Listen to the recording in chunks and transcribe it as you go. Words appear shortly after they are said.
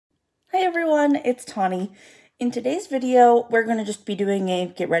Hey everyone, it's Tawney. In today's video, we're going to just be doing a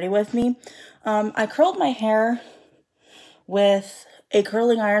get ready with me. I curled my hair with a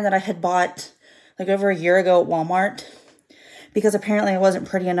curling iron that I had bought like over a year ago at Walmart because apparently I wasn't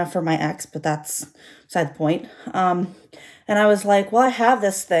pretty enough for my ex, but that's beside the point. And I was like, well, I have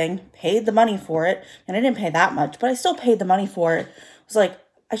this thing, paid the money for it, and I didn't pay that much, but I still paid the money for it. I was like,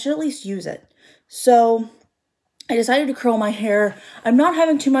 I should at least use it. So I decided to curl my hair. I'm not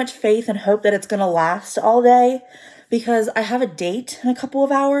having too much faith and hope that it's going to last all day because I have a date in a couple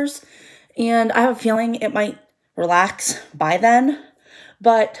of hours and I have a feeling it might relax by then,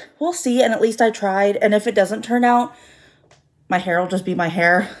 but we'll see. And at least I tried. And if it doesn't turn out, my hair will just be my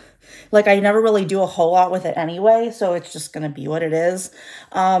hair. Like I never really do a whole lot with it anyway, so it's just going to be what it is.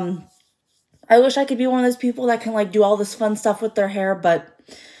 I wish I could be one of those people that can like do all this fun stuff with their hair, but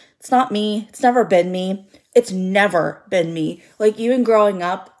it's not me. It's never been me. It's never been me. Like even growing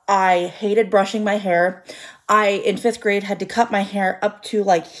up, I hated brushing my hair. In 5th grade, had to cut my hair up to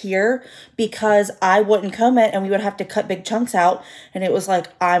like here because I wouldn't comb it and we would have to cut big chunks out. And it was like,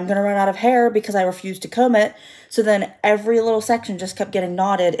 I'm going to run out of hair because I refused to comb it. So then every little section just kept getting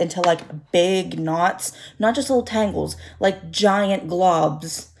knotted into like big knots, not just little tangles, like giant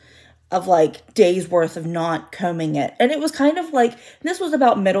globs of like days worth of not combing it. And it was kind of like, this was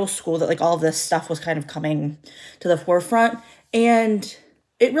about middle school that like all this stuff was kind of coming to the forefront. And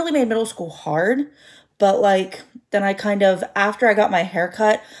it really made middle school hard. But like, then I kind of, after I got my hair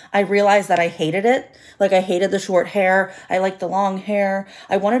cut, I realized that I hated it. Like I hated the short hair. I liked the long hair.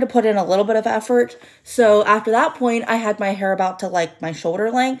 I wanted to put in a little bit of effort. So after that point, I had my hair about to like my shoulder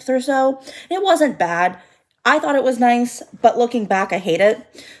length or so. It wasn't bad. I thought it was nice, but looking back, I hate it.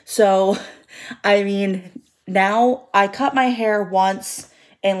 So, I mean, now I cut my hair once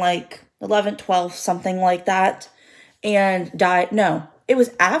in like 11th, 12th, something like that, and dyed, no, it was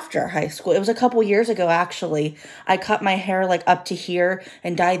after high school. It was a couple years ago, actually. I cut my hair like up to here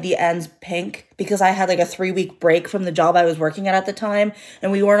and dyed the ends pink because I had like a 3-week break from the job I was working at the time,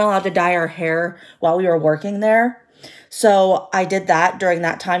 and we weren't allowed to dye our hair while we were working there. So I did that during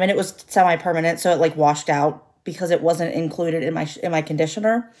that time, and it was semi-permanent, so it like washed out because it wasn't included in my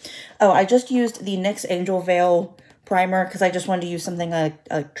conditioner. Oh, I just used the NYX Angel Veil primer because I just wanted to use something I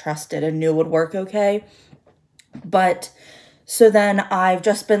trusted and knew would work okay. But so then I've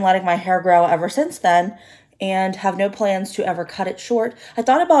just been letting my hair grow ever since then and have no plans to ever cut it short. I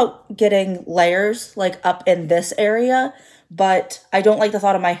thought about getting layers like up in this area, but I don't like the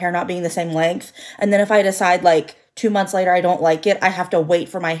thought of my hair not being the same length. And then if I decide like 2 months later I don't like it, I have to wait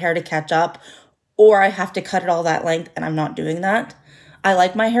for my hair to catch up, or I have to cut it all that length, and I'm not doing that. I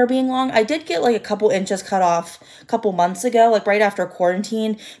like my hair being long. I did get like a couple inches cut off a couple months ago, like right after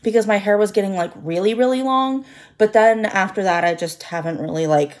quarantine, because my hair was getting like really, really long. But then after that, I just haven't really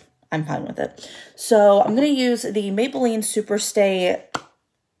like, I'm fine with it. So I'm going to use the Maybelline Super Stay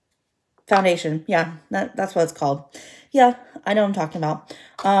foundation. Yeah, that's what it's called. Yeah, I know what I'm talking about.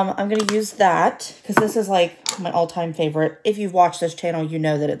 I'm going to use that because this is like my all-time favorite. If you've watched this channel, you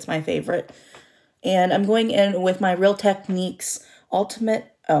know that it's my favorite. And I'm going in with my Real Techniques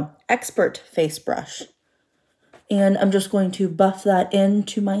Expert Face Brush. And I'm just going to buff that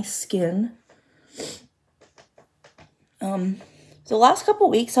into my skin. The last couple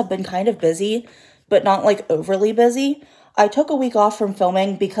weeks have been kind of busy, but not like overly busy. I took a week off from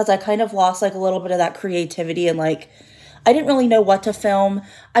filming because I kind of lost like a little bit of that creativity and like, I didn't really know what to film.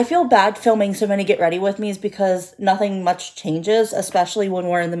 I feel bad filming so many get ready with me's because nothing much changes, especially when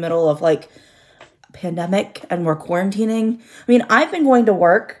we're in the middle of like a pandemic and we're quarantining. I mean, I've been going to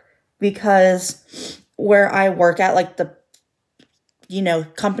work because where I work at, like the,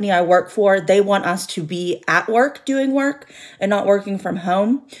 company I work for, they want us to be at work doing work and not working from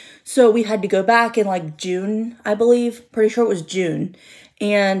home. So we had to go back in like June, I believe. Pretty sure it was June.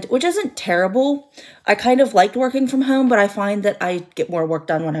 And which isn't terrible. I kind of liked working from home, but I find that I get more work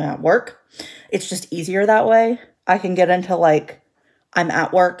done when I'm at work. It's just easier that way. I can get into like, I'm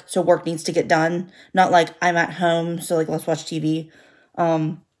at work, so work needs to get done. Not like I'm at home, so like let's watch TV.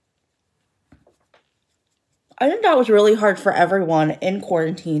 I think that was really hard for everyone in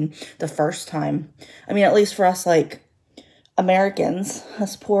quarantine the first time. I mean, at least for us like Americans,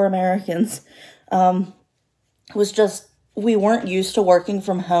 us poor Americans, it was just, we weren't used to working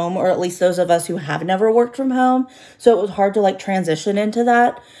from home, or at least those of us who have never worked from home. So it was hard to like transition into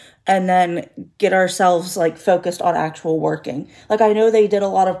that and then get ourselves like focused on actual working. Like I know they did a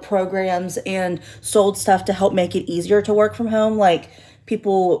lot of programs and sold stuff to help make it easier to work from home. Like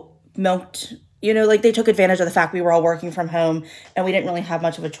people milked, like they took advantage of the fact we were all working from home and we didn't really have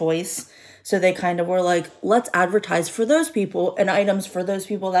much of a choice. So they kind of were like, let's advertise for those people and items for those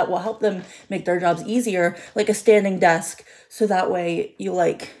people that will help them make their jobs easier, like a standing desk. So that way you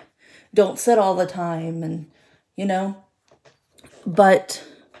like don't sit all the time and, you know, but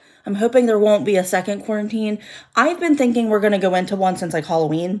I'm hoping there won't be a second quarantine. I've been thinking we're going to go into one since like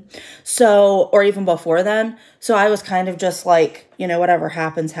Halloween. So, or even before then. So I was kind of just like, you know, whatever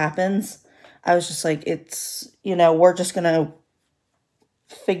happens, happens. I was just like, it's, you know, we're just going to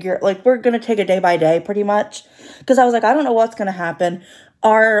figure, like, we're going to take it day by day pretty much. Because I was like, I don't know what's going to happen.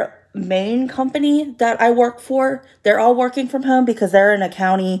 Our main company that I work for, they're all working from home because they're in a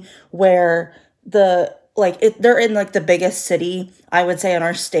county where they're in like the biggest city, I would say, in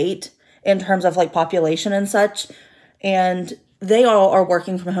our state in terms of like population and such. And they all are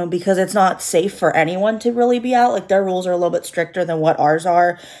working from home because it's not safe for anyone to really be out. Like their rules are a little bit stricter than what ours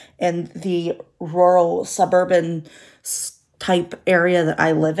are in the rural suburban type area that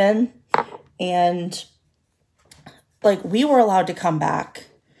I live in. And like we were allowed to come back.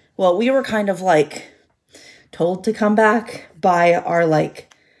 Well, we were kind of like told to come back by our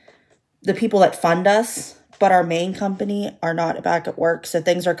like the people that fund us, but our main company are not back at work. So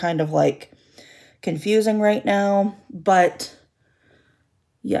things are kind of like confusing right now, but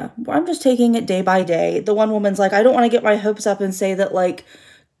yeah, I'm just taking it day by day. The one woman's like, I don't want to get my hopes up and say that like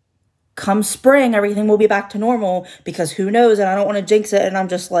come spring, everything will be back to normal because who knows? And I don't want to jinx it. And I'm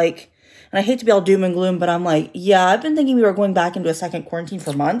just like, and I hate to be all doom and gloom, but I'm like, yeah, I've been thinking we were going back into a second quarantine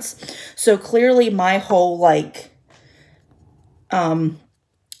for months. So clearly my whole like,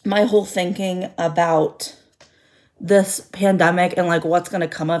 my whole thinking about this pandemic and like what's going to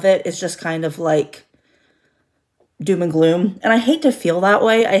come of it is just kind of like doom and gloom. And I hate to feel that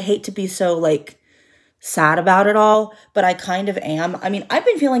way. I hate to be so like sad about it all, but I kind of am. I mean, I've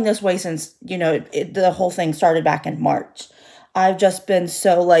been feeling this way since, you know, the whole thing started back in March. I've just been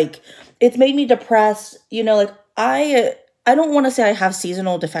so like, it's made me depressed, you know, like I don't want to say I have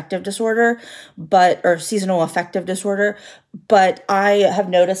seasonal affective disorder, but I have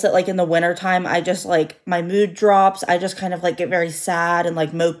noticed that like in the wintertime, I just like my mood drops. I just kind of like get very sad and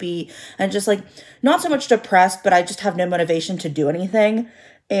like mopey and just like not so much depressed, but I just have no motivation to do anything.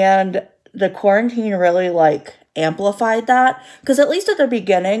 And the quarantine really like amplified that because at least at the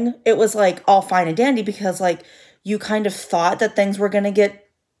beginning, it was like all fine and dandy because like you kind of thought that things were going to get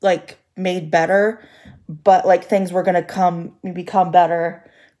like made better, but like things were going to become better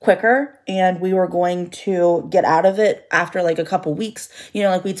quicker and we were going to get out of it after like a couple weeks, you know,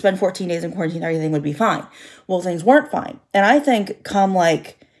 like we'd spend 14 days in quarantine, everything would be fine. Well, things weren't fine. And I think come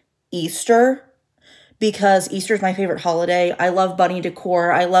like Easter, because Easter is my favorite holiday. I love bunny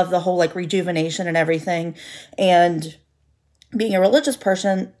decor. I love the whole like rejuvenation and everything. And being a religious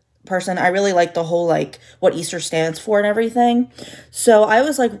person, I really like the whole like what Easter stands for and everything. So I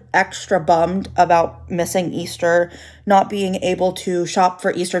was like extra bummed about missing Easter, not being able to shop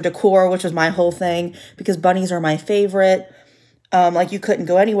for Easter decor, which was my whole thing because bunnies are my favorite. Like you couldn't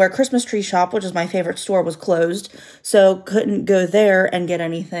go anywhere. Christmas tree shop, which is my favorite store, was closed. So couldn't go there and get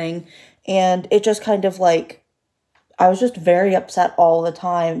anything. And it just kind of like, I was just very upset all the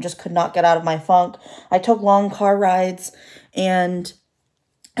time. Just could not get out of my funk. I took long car rides and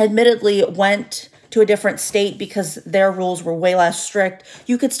admittedly went to a different state because their rules were way less strict.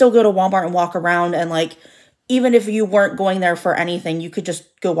 You could still go to Walmart and walk around and like, even if you weren't going there for anything, you could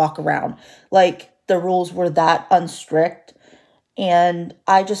just go walk around. Like the rules were that unstrict and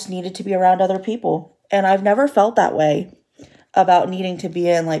I just needed to be around other people. And I've never felt that way about needing to be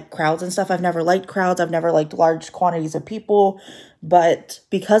in like crowds and stuff. I've never liked crowds. I've never liked large quantities of people. But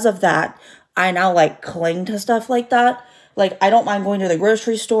because of that, I now like cling to stuff like that. Like, I don't mind going to the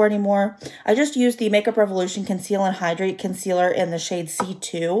grocery store anymore. I just used the Makeup Revolution Conceal and Hydrate Concealer in the shade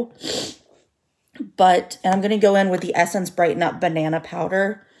C2. And I'm going to go in with the Essence Brighten Up Banana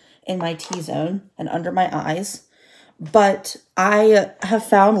Powder in my T-zone and under my eyes. But I have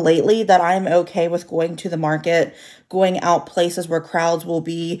found lately that I'm okay with going to the market, going out places where crowds will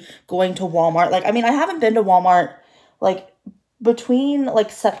be, going to Walmart. Like, I mean, I haven't been to Walmart, like, between,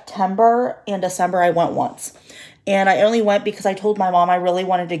 like, September and December, I went once. And I only went because I told my mom I really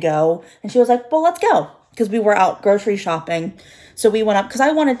wanted to go. And she was like, well, let's go. Because we were out grocery shopping. So we went up because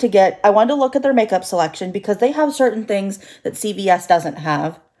I wanted to look at their makeup selection because they have certain things that CVS doesn't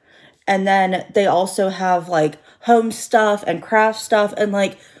have. And then they also have like home stuff and craft stuff. And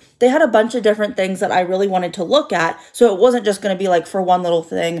like they had a bunch of different things that I really wanted to look at. So it wasn't just going to be like for one little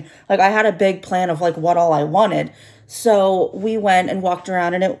thing. Like I had a big plan of like what all I wanted. So we went and walked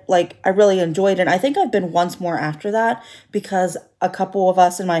around and it like, I really enjoyed it. I think I've been once more after that because a couple of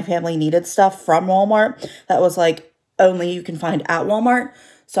us in my family needed stuff from Walmart that was like only you can find at Walmart.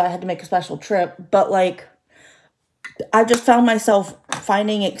 so I had to make a special trip. But like, I just found myself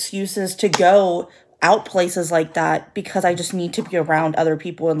finding excuses to go out places like that because I just need to be around other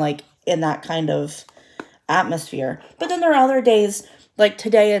people and like in that kind of atmosphere. But then there are other days like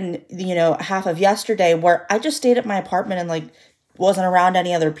today and, you know, half of yesterday where I just stayed at my apartment and like wasn't around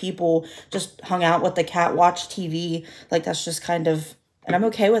any other people, just hung out with the cat, watched TV. Like that's just kind of, and I'm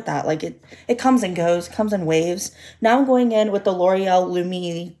okay with that. Like it comes and goes, comes in waves. Now I'm going in with the L'Oreal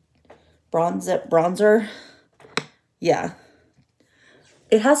Lumi bronzer. Yeah.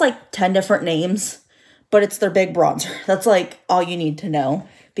 It has like 10 different names, but it's their big bronzer. That's like all you need to know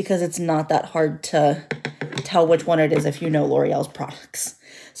because it's not that hard to tell which one it is if you know L'Oreal's products.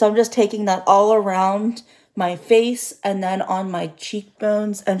 So I'm just taking that all around my face and then on my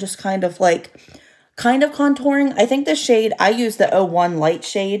cheekbones and just kind of contouring. I think the shade, I use the 01 light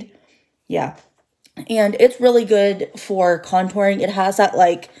shade. Yeah. And it's really good for contouring. It has that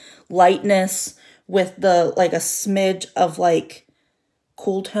like lightness with the like a smidge of like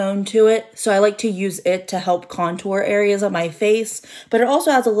cool tone to it. So I like to use it to help contour areas of my face, but it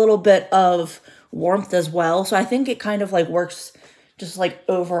also has a little bit of warmth as well. So I think it kind of like works just like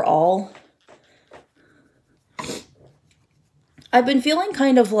overall. I've been feeling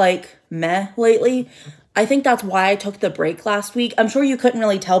kind of like meh lately. I think that's why I took the break last week. I'm sure you couldn't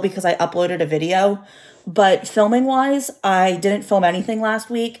really tell because I uploaded a video, but filming wise, I didn't film anything last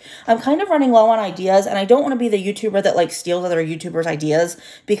week. I'm kind of running low on ideas and I don't want to be the YouTuber that like steals other YouTubers' ideas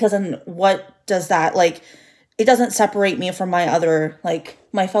because then what does that like, it doesn't separate me from my other, like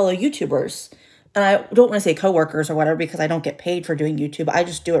my fellow YouTubers. And I don't want to say coworkers or whatever because I don't get paid for doing YouTube. I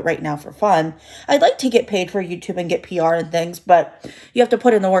just do it right now for fun. I'd like to get paid for YouTube and get PR and things, but you have to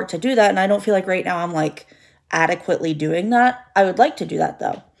put in the work to do that. And I don't feel like right now I'm like adequately doing that. I would like to do that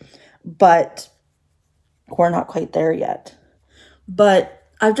though, but we're not quite there yet. But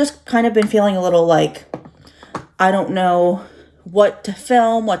I've just kind of been feeling a little like, I don't know what to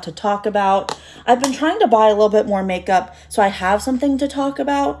film, what to talk about. I've been trying to buy a little bit more makeup so I have something to talk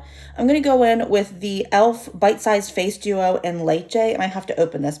about. I'm going to go in with the e.l.f. Bite-Sized Face Duo in Leche, and I have to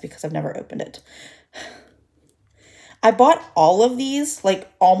open this because I've never opened it. I bought all of these, like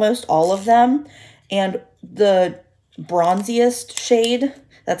almost all of them, and the bronziest shade,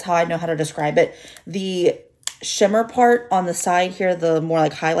 that's how I know how to describe it, the shimmer part on the side here, the more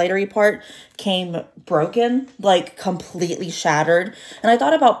like highlightery part, came broken, like completely shattered. And I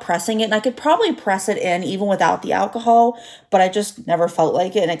thought about pressing it, and I could probably press it in even without the alcohol, but I just never felt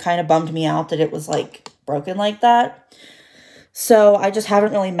like it, and it kind of bummed me out that it was like broken like that. So I just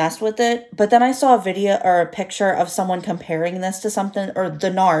haven't really messed with it. But then I saw a video or a picture of someone comparing this to something, or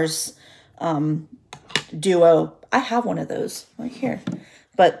the NARS Duo. I have one of those right here,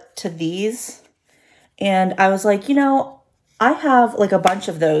 but to these. And I was like, you know, I have like a bunch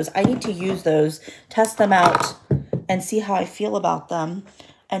of those. I need to use those, test them out, and see how I feel about them,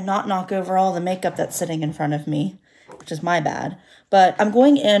 and not knock over all the makeup that's sitting in front of me, which is my bad. But I'm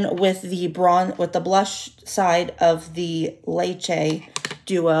going in with the blush side of the Leche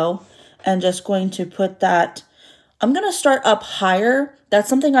Duo, and just going to put that. I'm going to start up higher. That's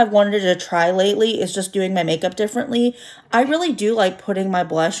something I've wanted to try lately, is just doing my makeup differently. I really do like putting my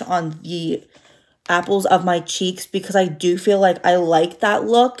blush on the apples of my cheeks because I do feel like I like that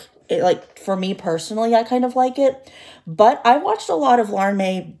look. It, like, for me personally, I kind of like it. But I watched a lot of Lauren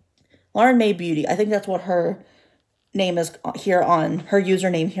May Beauty. I think that's what her name is here on, her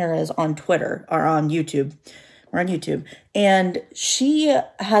username here is on Twitter or on YouTube. We're on YouTube. And she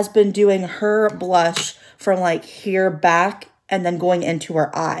has been doing her blush from like here back and then going into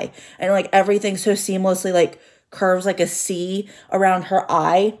her eye. And like everything so seamlessly like curves like a C around her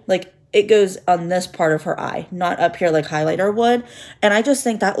eye. Like it goes on this part of her eye, not up here like highlighter would. And I just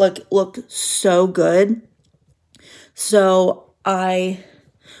think that looked so good. So I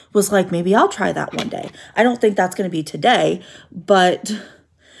was like, maybe I'll try that one day. I don't think that's going to be today, but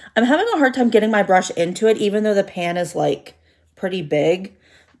I'm having a hard time getting my brush into it, even though the pan is like pretty big,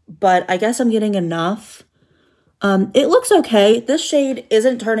 but I guess I'm getting enough. It looks okay. This shade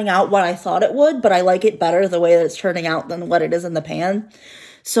isn't turning out what I thought it would, but I like it better the way that it's turning out than what it is in the pan.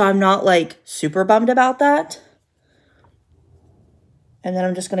 So I'm not like super bummed about that. And then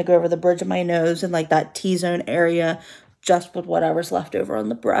I'm just going to go over the bridge of my nose and like that T-zone area just with whatever's left over on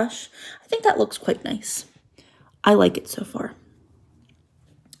the brush. I think that looks quite nice. I like it so far.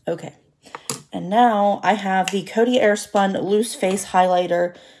 Okay. And now I have the Coty Airspun Loose Face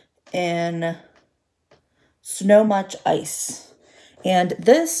Highlighter in Snow Much Ice. And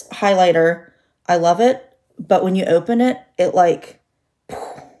this highlighter, I love it, but when you open it, it like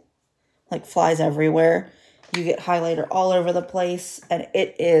flies everywhere. you get highlighter all over the place, and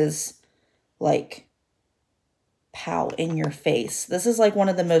it is like pow in your face. This is like one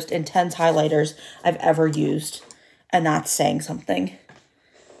of the most intense highlighters I've ever used, and that's saying something.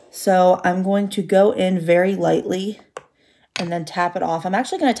 So I'm going to go in very lightly and then tap it off. I'm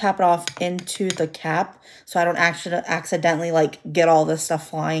actually going to tap it off into the cap so I don't actually accidentally like get all this stuff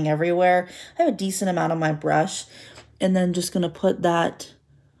flying everywhere. I have a decent amount on my brush, and then just going to put that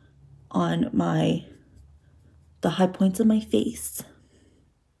on the high points of my face.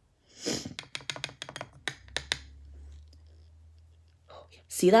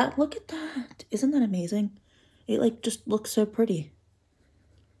 See that? Look at that. Isn't that amazing? It like just looks so pretty.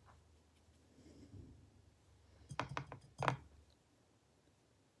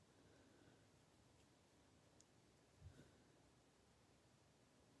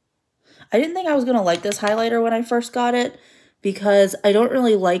 I didn't think I was going to like this highlighter when I first got it because I don't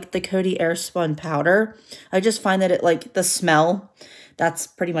really like the Coty Airspun powder. I just find that it like the smell, that's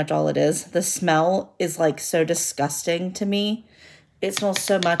pretty much all it is. The smell is like so disgusting to me. It smells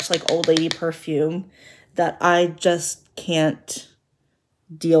so much like old lady perfume that I just can't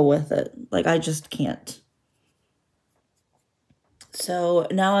deal with it. Like I just can't. So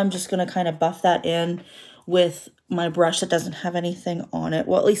now I'm just going to kind of buff that in with my brush that doesn't have anything on it.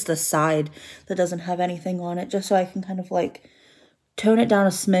 Well, at least the side that doesn't have anything on it, just so I can kind of like tone it down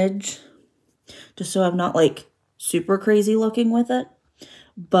a smidge, just so I'm not like super crazy looking with it.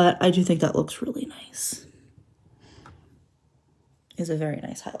 But I do think that looks really nice. It's a very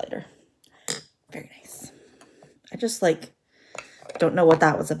nice highlighter. Very nice. I just like don't know what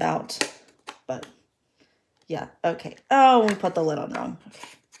that was about, but yeah, okay. Oh, we put the lid on wrong. Okay.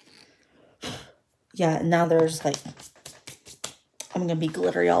 Yeah, now there's like, I'm gonna be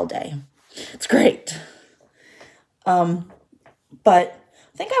glittery all day. It's great. But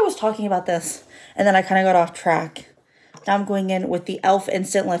I think I was talking about this and then I kind of got off track. Now I'm going in with the e.l.f.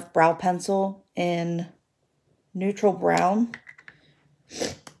 Instant Lift Brow Pencil in neutral brown.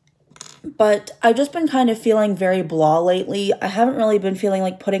 But I've just been kind of feeling very blah lately. I haven't really been feeling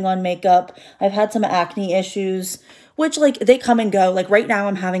like putting on makeup. I've had some acne issues, which like they come and go. Like right now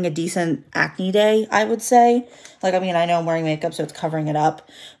I'm having a decent acne day, I would say. Like, I mean, I know I'm wearing makeup, so it's covering it up.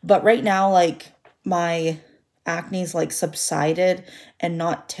 But right now, like my acne's like subsided and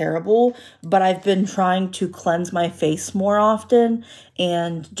not terrible, but I've been trying to cleanse my face more often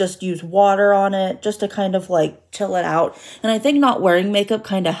and just use water on it just to kind of like chill it out. And I think not wearing makeup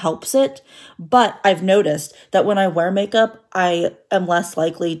kind of helps it, but I've noticed that when I wear makeup, I am less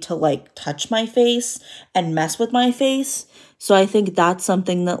likely to like touch my face and mess with my face. So I think that's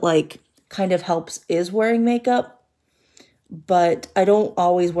something that like kind of helps is wearing makeup, but I don't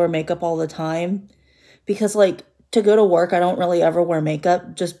always wear makeup all the time. Because, like, to go to work, I don't really ever wear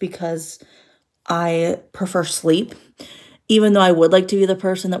makeup just because I prefer sleep. Even though I would like to be the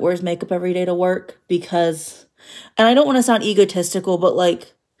person that wears makeup every day to work because, and I don't want to sound egotistical, but,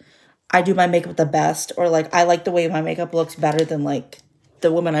 like, I do my makeup the best. Or, like, I like the way my makeup looks better than, like,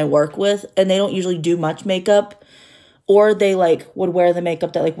 the women I work with. And they don't usually do much makeup. Or they, like, would wear the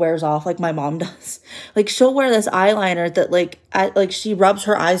makeup that, like, wears off, like my mom does. Like, she'll wear this eyeliner that, like, she rubs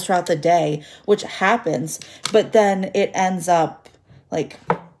her eyes throughout the day, which happens. But then it ends up, like,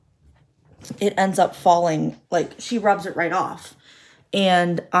 falling. Like, she rubs it right off.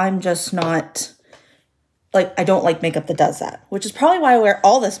 And I'm just not, like, I don't like makeup that does that. Which is probably why I wear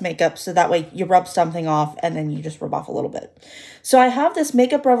all this makeup, so that way you rub something off and then you just rub off a little bit. So I have this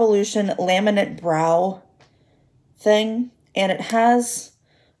Makeup Revolution laminate brow thing, and it has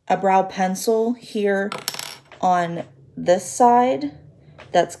a brow pencil here on this side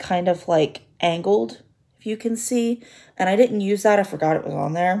that's kind of like angled, if you can see, and I didn't use that. I forgot it was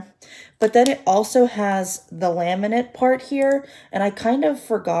on there. But then it also has the laminate part here, and I kind of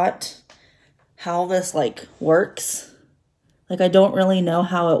forgot how this like works. Like, I don't really know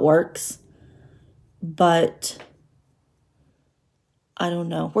how it works, but I don't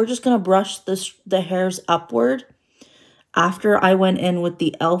know. We're just gonna brush the hairs upward after I went in with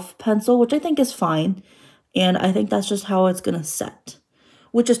the e.l.f. pencil, which I think is fine. And I think that's just how it's going to set,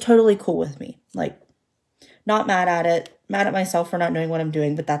 which is totally cool with me. Like, not mad at it, mad at myself for not knowing what I'm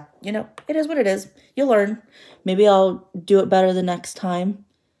doing, but that, you know, it is what it is. You'll learn. Maybe I'll do it better the next time.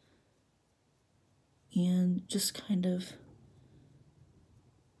 And just kind of...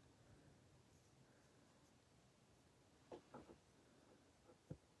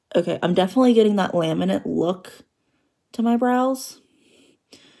 Okay, I'm definitely getting that laminate look to my brows.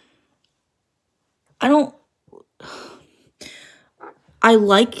 I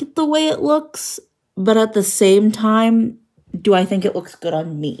like the way it looks, but at the same time, do I think it looks good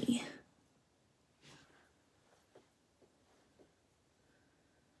on me?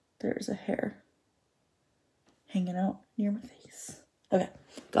 There's a hair hanging out near my face. Okay,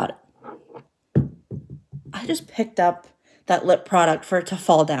 got it. I just picked up that lip product for it to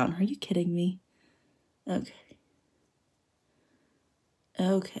fall down. Are you kidding me? Okay.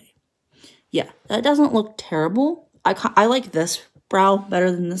 Okay. Yeah, that doesn't look terrible. I like this brow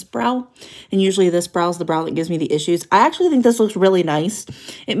better than this brow. And usually this brow is the brow that gives me the issues. I actually think this looks really nice.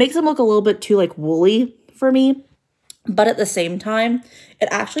 It makes them look a little bit too like woolly for me. But at the same time, it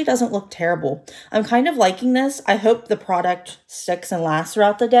actually doesn't look terrible. I'm kind of liking this. I hope the product sticks and lasts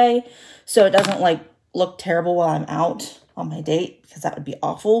throughout the day, so it doesn't like look terrible while I'm out on my date, because that would be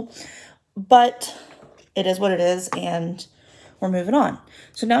awful. But it is what it is, and we're moving on.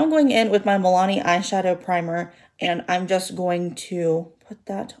 So now I'm going in with my Milani eyeshadow primer, and I'm just going to put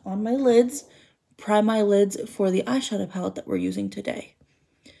that on my lids, prime my lids for the eyeshadow palette that we're using today.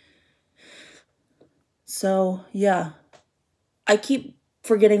 So, yeah, I keep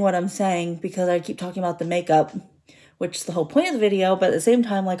forgetting what I'm saying because I keep talking about the makeup, which is the whole point of the video, but at the same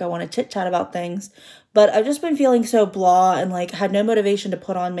time, like, I want to chit-chat about things. But I've just been feeling so blah and, like, had no motivation to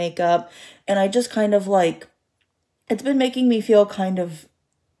put on makeup, and I just kind of, like, it's been making me feel kind of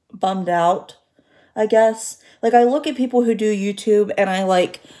bummed out, I guess. Like, I look at people who do YouTube, and I,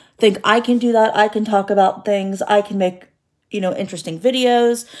 like, think I can do that, I can talk about things, I can make, you know, interesting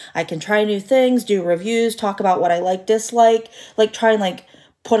videos. I can try new things, do reviews, talk about what I like, dislike, like try and like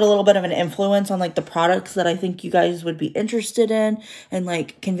put a little bit of an influence on like the products that I think you guys would be interested in and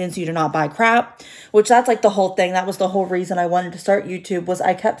like convince you to not buy crap, which that's like the whole thing. That was the whole reason I wanted to start YouTube, was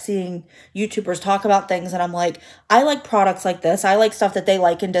I kept seeing YouTubers talk about things and I'm like, I like products like this. I like stuff that they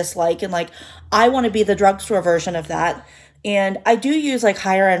like and dislike, and like I want to be the drugstore version of that. And I do use like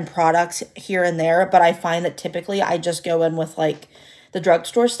higher end products here and there, but I find that typically I just go in with like the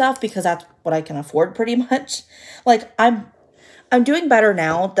drugstore stuff because that's what I can afford pretty much. Like I'm doing better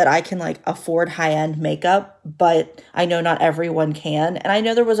now that I can like afford high end makeup, but I know not everyone can. And I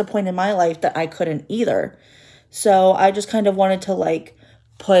know there was a point in my life that I couldn't either. So I just kind of wanted to like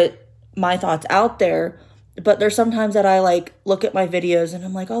put my thoughts out there. But there's sometimes that I like look at my videos and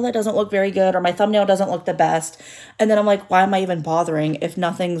I'm like, oh, that doesn't look very good, or my thumbnail doesn't look the best. And then I'm like, why am I even bothering if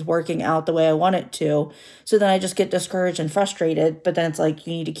nothing's working out the way I want it to? So then I just get discouraged and frustrated. But then it's like,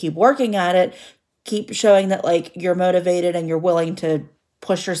 you need to keep working at it, keep showing that like you're motivated and you're willing to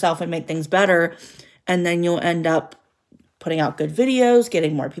push yourself and make things better. And then you'll end up putting out good videos,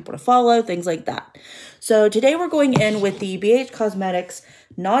 getting more people to follow, things like that. So today we're going in with the BH Cosmetics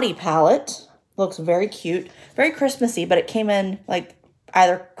Naughty Palette. Looks very cute, very Christmassy, but it came in like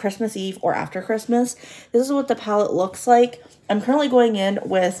either Christmas Eve or after Christmas. This is what the palette looks like. I'm currently going in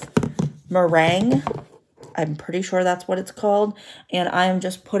with Meringue. I'm pretty sure that's what it's called. And I'm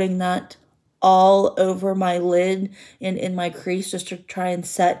just putting that all over my lid and in my crease just to try and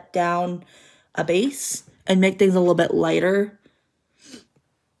set down a base and make things a little bit lighter.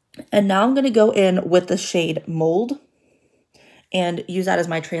 And now I'm going to go in with the shade Mold and use that as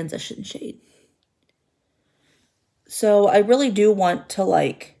my transition shade. So I really do want to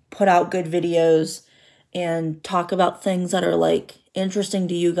like put out good videos and talk about things that are like interesting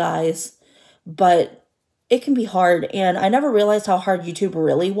to you guys, but it can be hard. And I never realized how hard YouTube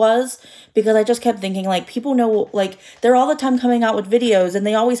really was, because I just kept thinking like people know, like they're all the time coming out with videos and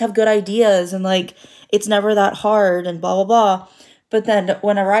they always have good ideas and like it's never that hard and blah, blah, blah. But then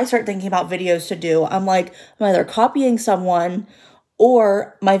whenever I start thinking about videos to do, I'm like, I'm either copying someone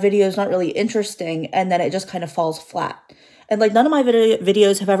or my video is not really interesting, and then it just kind of falls flat. And like none of my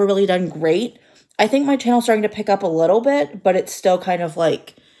videos have ever really done great. I think my channel's starting to pick up a little bit, but it's still kind of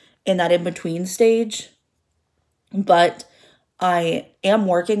like in that in-between stage. But I am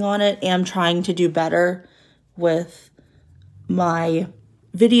working on it, am trying to do better with my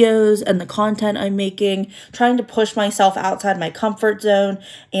videos and the content I'm making, trying to push myself outside my comfort zone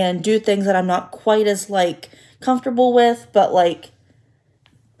and do things that I'm not quite as like comfortable with, but like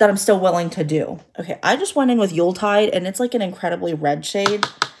that I'm still willing to do. Okay, I just went in with Yuletide and it's like an incredibly red shade.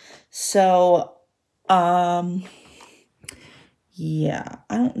 So, yeah,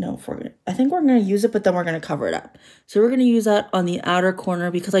 I don't know if we're gonna, I think we're gonna use it, but then we're gonna cover it up. So we're gonna use that on the outer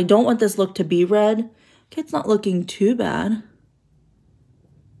corner because I don't want this look to be red. Okay, it's not looking too bad,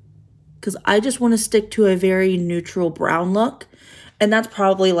 because I just want to stick to a very neutral brown look. And that's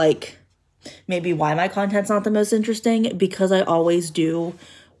probably like maybe why my content's not the most interesting, because I always do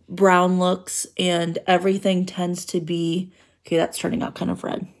brown looks and everything tends to be, okay, that's turning out kind of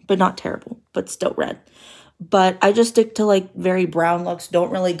red, but not terrible, but still red. But I just stick to like very brown looks,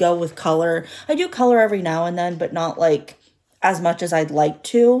 don't really go with color. I do color every now and then, but not like as much as I'd like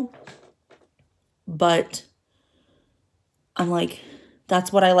to. But I'm like,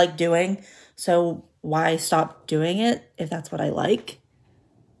 that's what I like doing. So why stop doing it if that's what I like?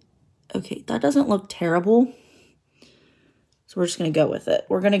 Okay, that doesn't look terrible. So we're just going to go with it.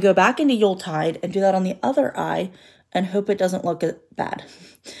 We're going to go back into Yuletide and do that on the other eye and hope it doesn't look bad.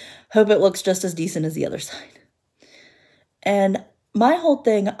 Hope it looks just as decent as the other side. And my whole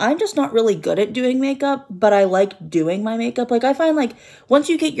thing, I'm just not really good at doing makeup, but I like doing my makeup. Like I find like once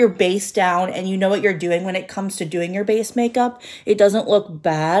you get your base down and you know what you're doing when it comes to doing your base makeup, it doesn't look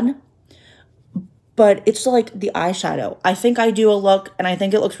bad. But it's like the eyeshadow. I think I do a look and I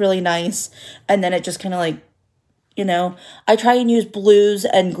think it looks really nice. And then it just kind of like, you know, I try and use blues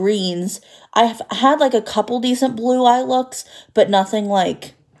and greens. I've had like a couple decent blue eye looks, but nothing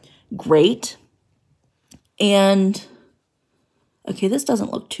like great. And okay, this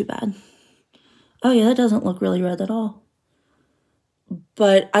doesn't look too bad. Oh yeah, that doesn't look really red at all.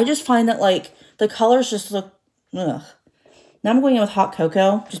 But I just find that like the colors just look, ugh. Now I'm going in with hot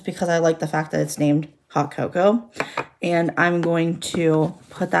cocoa just because I like the fact that it's named hot cocoa. And I'm going to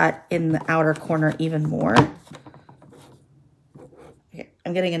put that in the outer corner even more. Okay,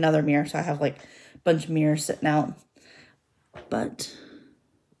 I'm getting another mirror, so I have like a bunch of mirrors sitting out. But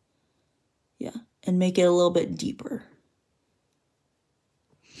yeah, and make it a little bit deeper.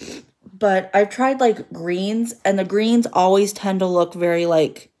 But I've tried like greens, and the greens always tend to look very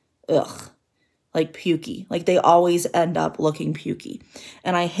like, ugh, like pukey. Like they always end up looking pukey.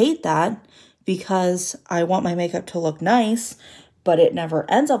 And I hate that because I want my makeup to look nice, but it never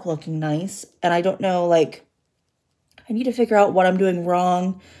ends up looking nice. And I don't know, like, I need to figure out what I'm doing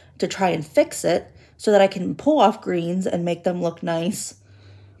wrong to try and fix it so that I can pull off greens and make them look nice.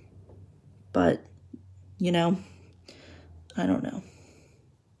 But, you know, I don't know.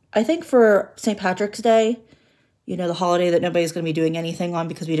 I think for St. Patrick's Day, you know, the holiday that nobody's going to be doing anything on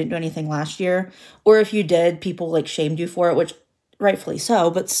because we didn't do anything last year. Or if you did, people like shamed you for it, which rightfully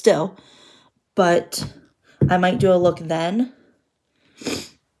so, but still. But I might do a look then.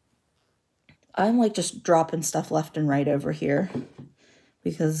 I'm like just dropping stuff left and right over here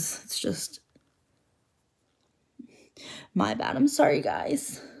because it's just my bad. I'm sorry,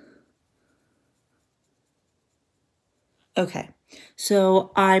 guys. Okay,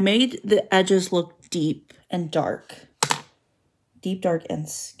 so I made the edges look deep and dark. Deep, dark, and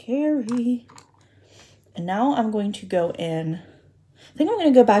scary. And now I'm going to go in, I think I'm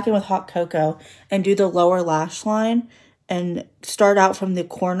going to go back in with hot cocoa and do the lower lash line and start out from the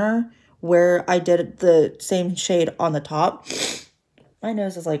corner where I did the same shade on the top. My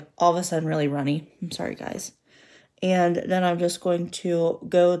nose is like all of a sudden really runny. I'm sorry, guys. And then I'm just going to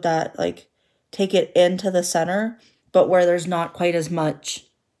go that, like, take it into the center, but where there's not quite as much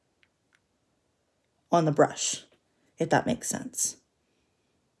on the brush, if that makes sense.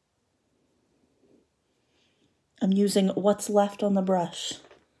 I'm using what's left on the brush.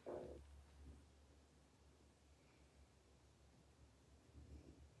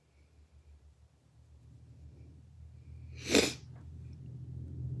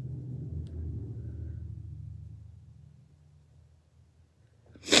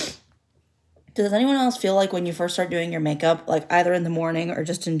 Does anyone else feel like when you first start doing your makeup, like either in the morning or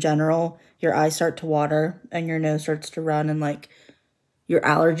just in general, your eyes start to water and your nose starts to run and like your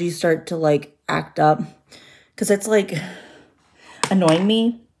allergies start to like act up? Because it's like annoying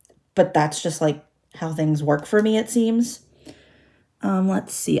me, but that's just like how things work for me, it seems.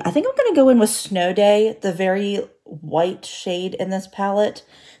 Let's see. I think I'm going to go in with Snow Day, the very white shade in this palette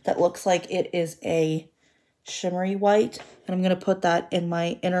that looks like it is a shimmery white. And I'm going to put that in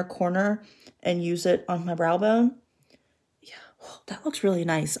my inner corner and use it on my brow bone. Yeah, oh, that looks really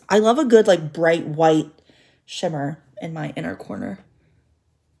nice. I love a good like bright white shimmer in my inner corner.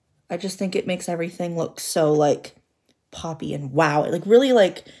 I just think it makes everything look so like poppy and wow. It like really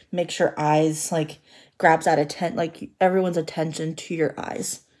like makes your eyes like grabs that attention, like everyone's attention to your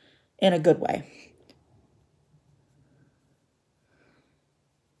eyes in a good way.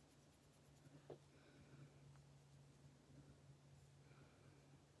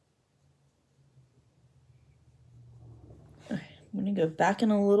 Okay, I'm gonna go back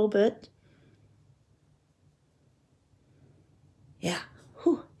in a little bit. Yeah,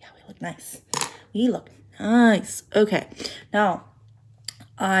 whew, yeah, we look nice. We look nice. Okay, now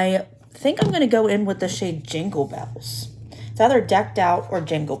I think I'm going to go in with the shade Jingle Bells. It's either Decked Out or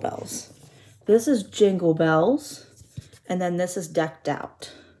Jingle Bells. This is Jingle Bells, and then this is Decked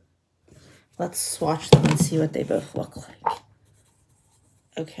Out. Let's swatch them and see what they both look like.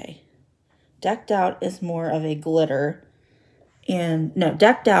 Okay. Decked Out is more of a glitter, and no,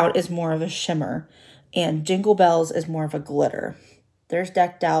 Decked Out is more of a shimmer, and Jingle Bells is more of a glitter. There's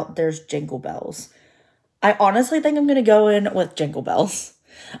Decked Out, there's Jingle Bells. I honestly think I'm going to go in with Jingle Bells.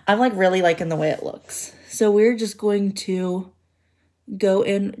 I'm like really liking the way it looks. So we're just going to go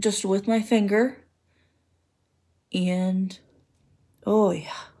in just with my finger. And, oh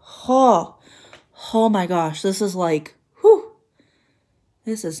yeah. Oh my gosh. This is like, whew.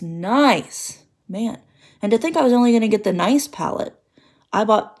 This is nice. Man. And to think I was only going to get the nice palette. I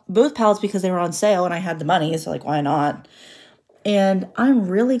bought both palettes because they were on sale and I had the money. So like, why not? And I'm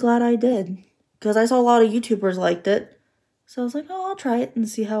really glad I did. Because I saw a lot of YouTubers liked it. So I was like, oh, I'll try it and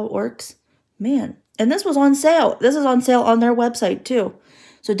see how it works. Man. And this was on sale. This is on sale on their website too.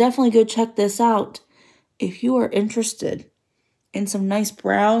 So definitely go check this out if you are interested in some nice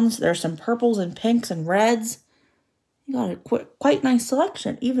browns. There's some purples and pinks and reds. You got a quite nice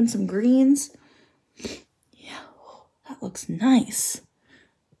selection. Even some greens. Yeah, that looks nice.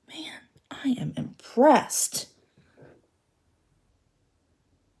 Man, I am impressed.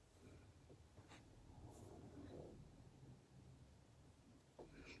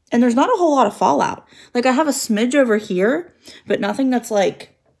 And there's not a whole lot of fallout. Like, I have a smidge over here, but nothing that's,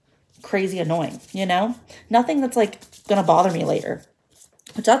 like, crazy annoying, you know? Nothing that's, like, gonna bother me later.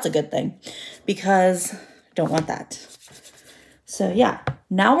 Which, that's a good thing. Because I don't want that. So, yeah.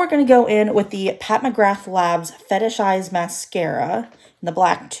 Now we're gonna go in with the Pat McGrath Labs Fetish Eyes Mascara in the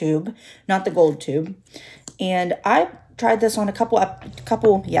black tube, not the gold tube. And I tried this on a couple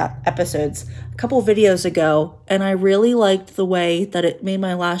episodes, a couple videos ago, and I really liked the way that it made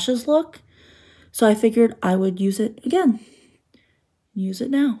my lashes look. So I figured I would use it again. Use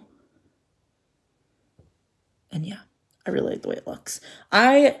it now. And yeah, I really like the way it looks.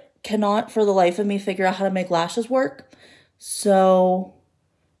 I cannot for the life of me figure out how to make lashes work. So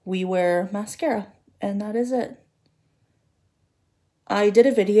we wear mascara, and that is it. I did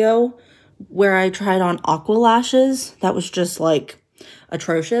a video where I tried on aqua lashes. That was just like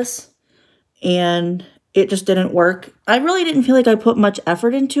atrocious. And it just didn't work. I really didn't feel like I put much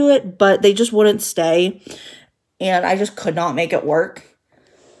effort into it, but they just wouldn't stay. And I just could not make it work.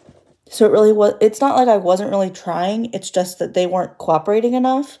 So it really was, it's not like I wasn't really trying. It's just that they weren't cooperating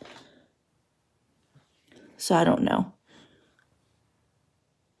enough. So I don't know.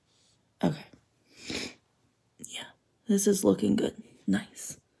 Okay. Yeah, this is looking good.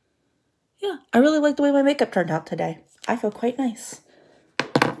 Nice. Yeah, I really like the way my makeup turned out today. I feel quite nice.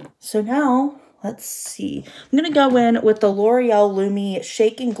 So now, let's see. I'm going to go in with the L'Oreal Lumi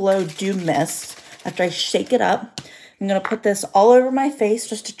Shake and Glow Dew Mist. After I shake it up, I'm going to put this all over my face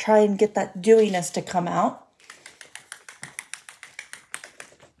just to try and get that dewiness to come out.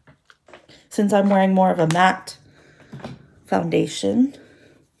 Since I'm wearing more of a matte foundation.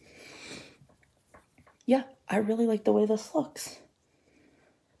 Yeah, I really like the way this looks.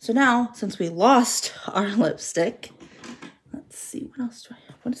 So now, since we lost our lipstick, let's see, what else do I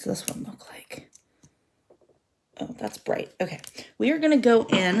have? What does this one look like? Oh, that's bright. Okay, we are going to go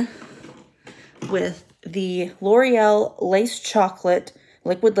in with the L'Oreal Lace Chocolate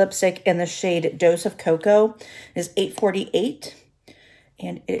Liquid Lipstick in the shade Dose of Cocoa. It is $8.48,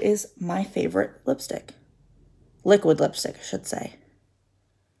 and it is my favorite lipstick. Liquid lipstick, I should say.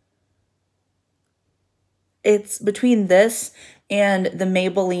 It's between this and the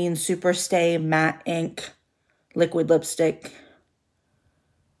Maybelline Superstay Matte Ink Liquid Lipstick.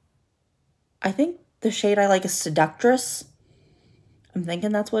 I think the shade I like is Seductress. I'm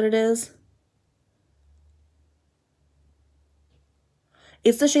thinking that's what it is.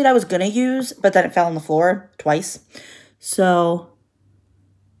 It's the shade I was going to use, but then it fell on the floor twice. So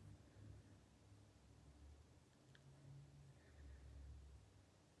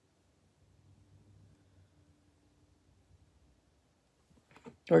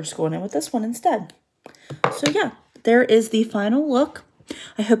we're just going in with this one instead. So yeah, there is the final look.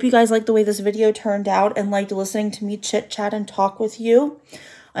 I hope you guys liked the way this video turned out and liked listening to me chit chat and talk with you.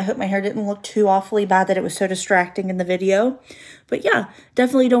 I hope my hair didn't look too awfully bad that it was so distracting in the video. But yeah,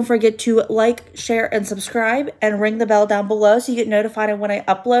 definitely don't forget to like, share, and subscribe, and ring the bell down below so you get notified when I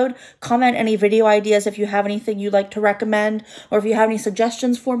upload. Comment any video ideas if you have anything you'd like to recommend, or if you have any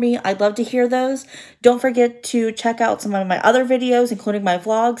suggestions for me. I'd love to hear those. Don't forget to check out some of my other videos, including my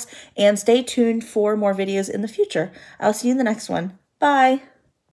vlogs, and stay tuned for more videos in the future. I'll see you in the next one. Bye!